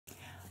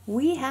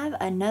We have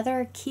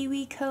another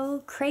Kiwi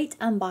Co crate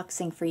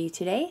unboxing for you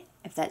today.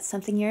 If that's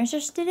something you're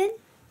interested in,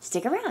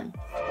 stick around.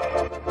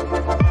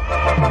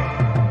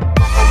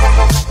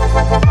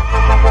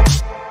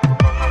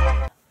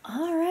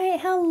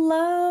 Alright,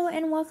 hello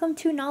and welcome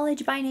to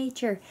Knowledge by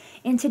Nature.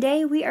 And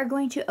today we are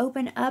going to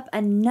open up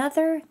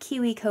another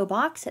Kiwi Co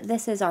box.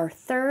 This is our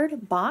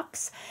third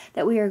box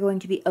that we are going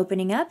to be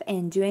opening up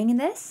and doing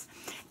this.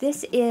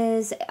 This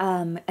is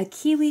a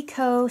Kiwi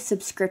Co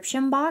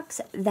subscription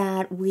box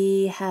that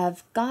we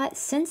have got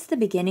since the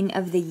beginning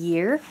of the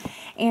year,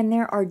 and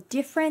there are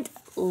different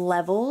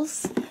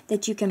levels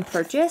that you can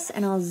purchase,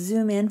 and I'll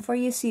zoom in for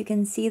you so you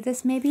can see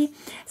this maybe.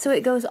 So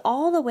it goes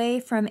all the way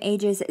from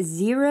ages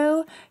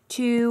 0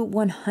 to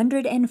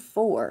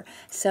 104.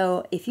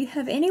 So if you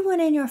have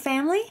anyone in your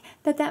family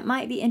that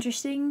might be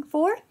interesting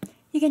for,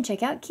 you can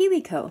check out Kiwi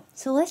Co.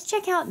 So let's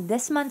check out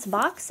this month's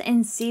box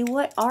and see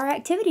what our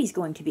activity is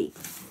going to be.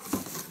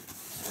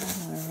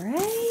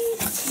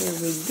 Alright, here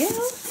we go.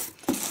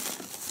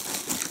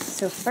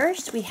 So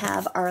first we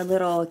have our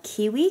little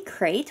Kiwi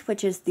crate,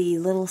 which is the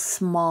little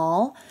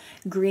small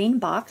green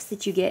box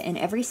that you get in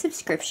every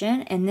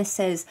subscription. And this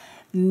says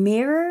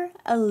Mirror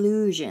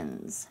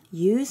Illusions.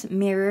 Use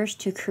mirrors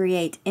to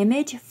create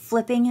image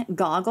flipping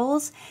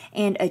goggles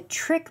and a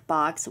trick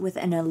box with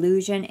an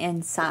illusion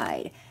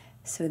inside.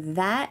 So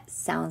that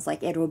sounds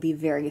like it will be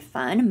very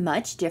fun,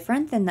 much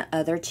different than the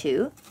other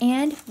two.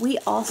 And we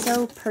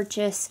also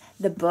purchase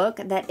the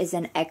book that is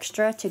an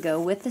extra to go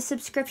with the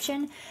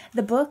subscription.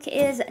 The book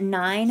is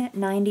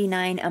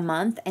 $9.99 a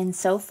month, and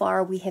so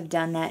far we have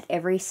done that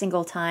every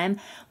single time.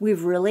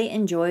 We've really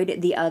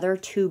enjoyed the other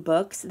two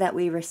books that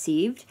we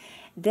received.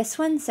 This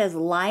one says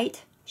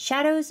Light,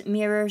 Shadows,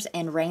 Mirrors,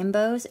 and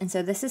Rainbows, and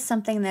so this is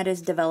something that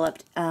is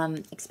developed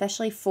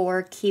especially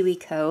for Kiwi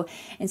Co,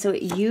 and so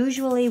it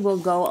usually will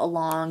go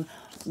along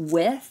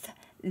with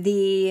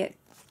the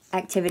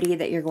activity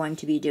that you're going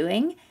to be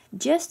doing.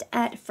 Just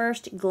at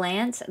first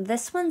glance,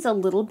 this one's a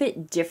little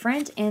bit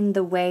different in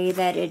the way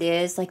that it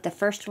is. Like the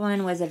first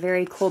one was a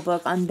very cool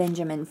book on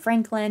Benjamin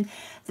Franklin.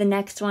 The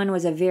next one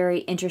was a very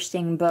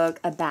interesting book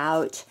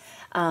about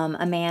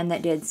a man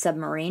that did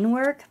submarine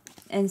work.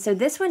 And so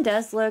this one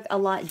does look a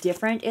lot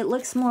different. It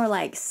looks more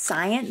like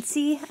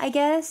science-y, I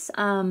guess,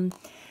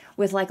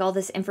 with like all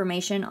this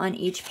information on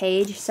each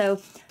page. So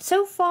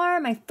far,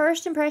 my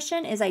first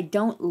impression is I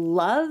don't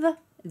love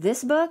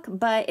this book,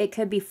 but it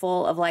could be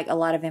full of like a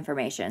lot of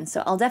information.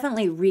 So I'll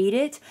definitely read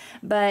it,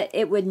 but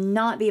it would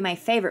not be my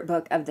favorite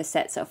book of the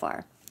set so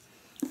far.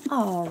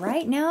 All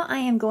right, now I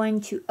am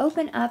going to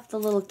open up the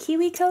little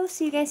Kiwi Co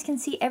so you guys can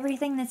see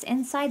everything that's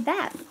inside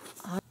that.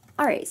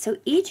 Alright, so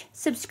each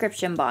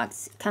subscription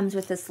box comes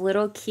with this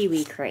little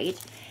Kiwi crate,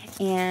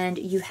 and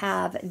you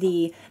have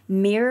the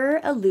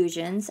Mirror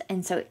Illusions,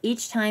 and so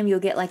each time you'll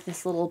get like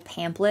this little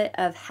pamphlet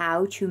of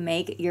how to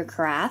make your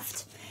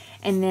craft,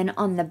 and then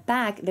on the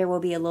back there will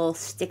be a little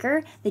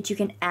sticker that you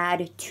can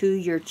add to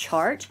your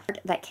chart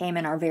that came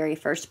in our very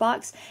first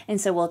box,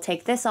 and so we'll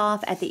take this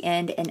off at the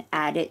end and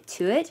add it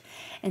to it,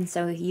 and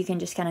so you can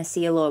just kind of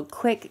see a little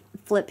quick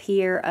flip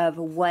here of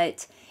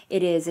what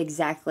it is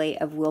exactly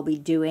of we'll be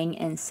doing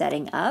and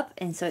setting up.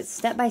 And so it's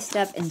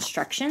step-by-step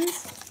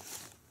instructions.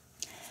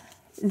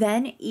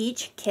 Then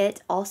each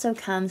kit also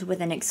comes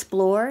with an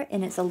Explore,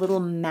 and it's a little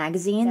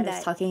magazine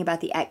that's talking about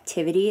the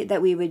activity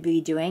that we would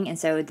be doing. And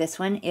so this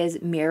one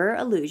is Mirror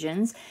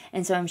Illusions.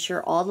 And so I'm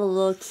sure all the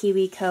little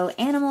Kiwi Co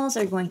animals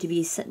are going to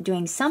be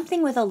doing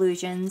something with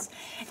illusions.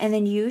 And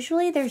then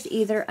usually there's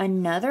either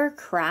another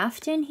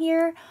craft in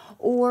here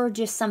or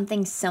just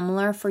something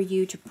similar for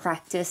you to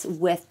practice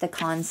with the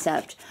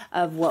concept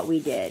of what we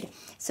did.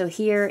 So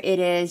here it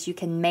is, you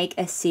can make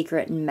a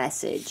secret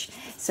message.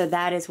 So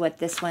that is what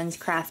this one's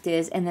craft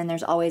is, and then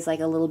there's always like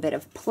a little bit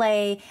of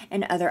play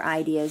and other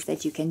ideas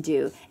that you can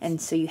do.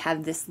 And so you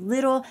have this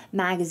little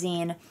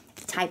magazine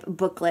type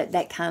booklet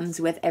that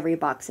comes with every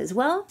box as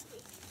well.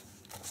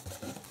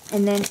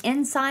 And then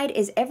inside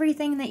is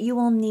everything that you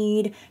will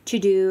need to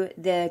do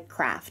the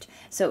craft.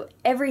 So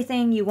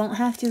everything, you won't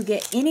have to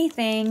get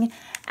anything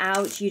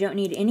out. You don't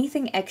need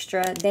anything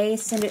extra. They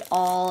send it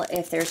all.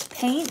 If there's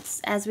paints,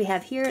 as we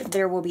have here,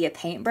 there will be a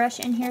paintbrush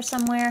in here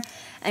somewhere.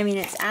 I mean,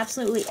 it's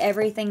absolutely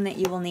everything that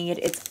you will need.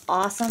 It's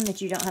awesome that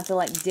you don't have to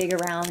like dig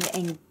around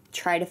and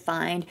try to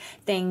find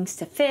things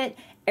to fit.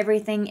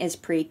 Everything is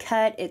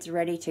pre-cut. It's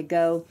ready to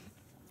go.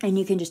 And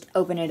you can just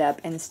open it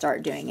up and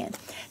start doing it.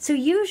 So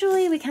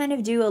usually we kind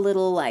of do a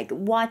little like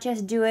watch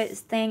us do it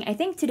thing. I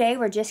think today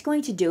we're just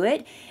going to do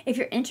it. If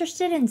you're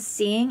interested in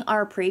seeing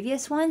our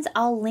previous ones,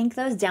 I'll link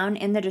those down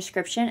in the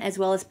description, as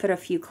well as put a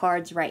few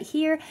cards right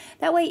here.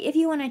 That way, if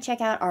you want to check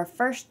out our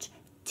first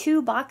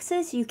two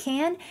boxes, you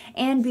can.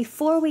 And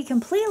before we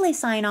completely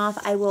sign off,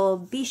 I will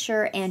be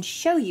sure and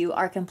show you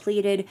our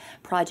completed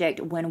project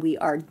when we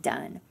are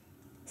done.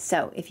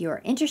 So if you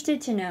are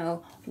interested to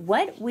know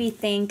what we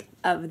think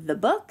of the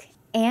book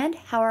and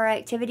how our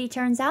activity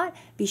turns out,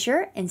 be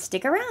sure and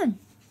stick around.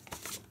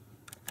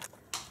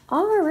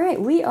 All right,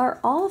 we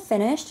are all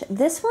finished.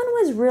 This one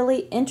was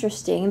really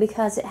interesting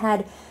because it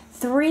had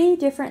 3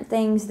 different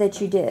things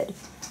that you did.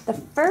 The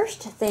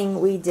first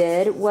thing we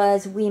did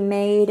was we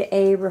made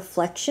a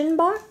reflection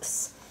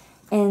box.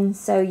 And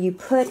so you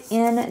put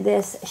in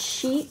this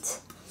sheet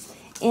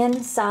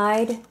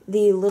inside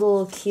the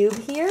little cube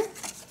here,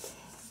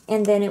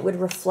 and then it would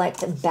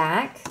reflect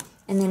back.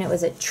 And then it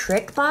was a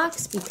trick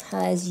box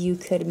because you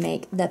could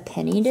make the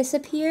penny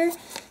disappear.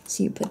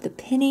 So you put the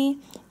penny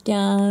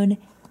down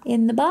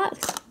in the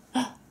box,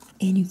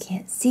 and you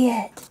can't see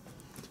it.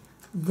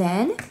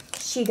 Then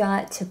she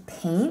got to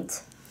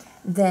paint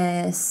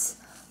this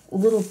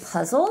little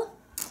puzzle,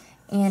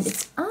 and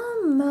it's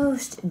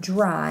almost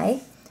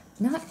dry,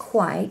 not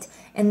quite.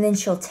 And then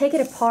she'll take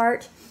it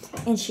apart,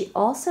 and she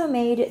also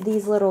made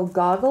these little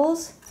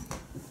goggles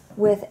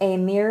with a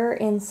mirror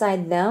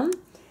inside them,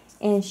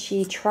 and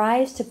she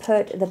tries to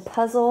put the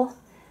puzzle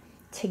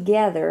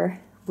together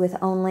with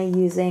only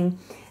using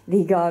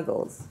the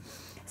goggles.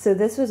 So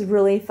this was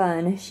really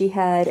fun. She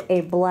had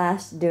a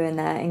blast doing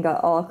that and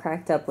got all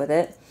cracked up with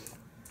it.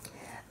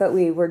 But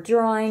we were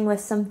drawing with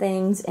some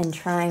things and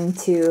trying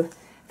to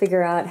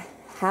figure out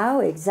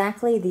how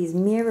exactly these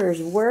mirrors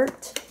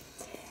worked.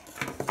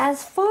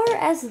 As far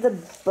as the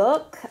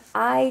book,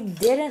 I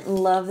didn't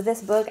love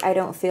this book. I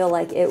don't feel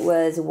like it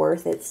was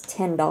worth its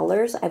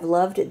 $10. I've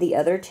loved the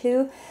other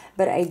 2,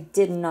 but I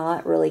did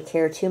not really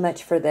care too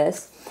much for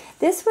this.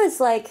 This was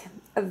like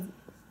a,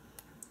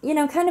 you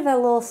know, kind of a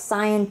little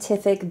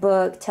scientific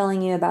book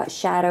telling you about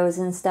shadows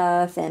and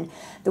stuff and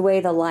the way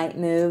the light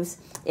moves.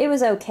 It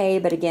was okay,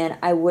 but again,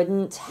 I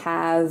wouldn't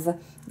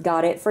have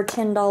got it for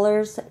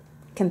 $10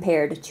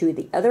 compared to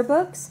the other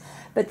books.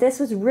 But this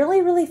was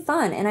really, really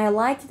fun, and I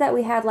liked that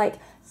we had like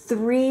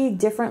 3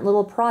 different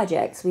little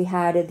projects. We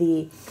had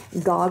the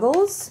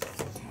goggles,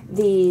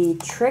 the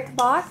trick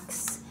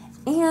box,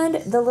 and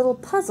the little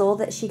puzzle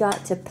that she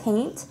got to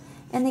paint,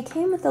 and they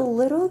came with a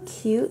little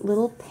cute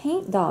little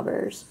paint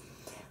daubers.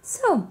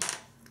 So,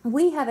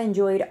 we have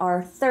enjoyed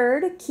our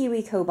 3rd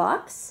Kiwi Co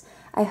box.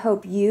 I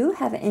hope you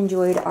have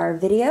enjoyed our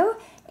video,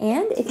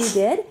 and if you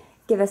did,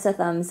 give us a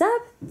thumbs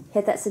up,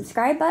 hit that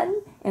subscribe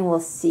button, and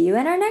we'll see you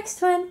in our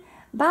next one.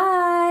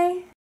 Bye!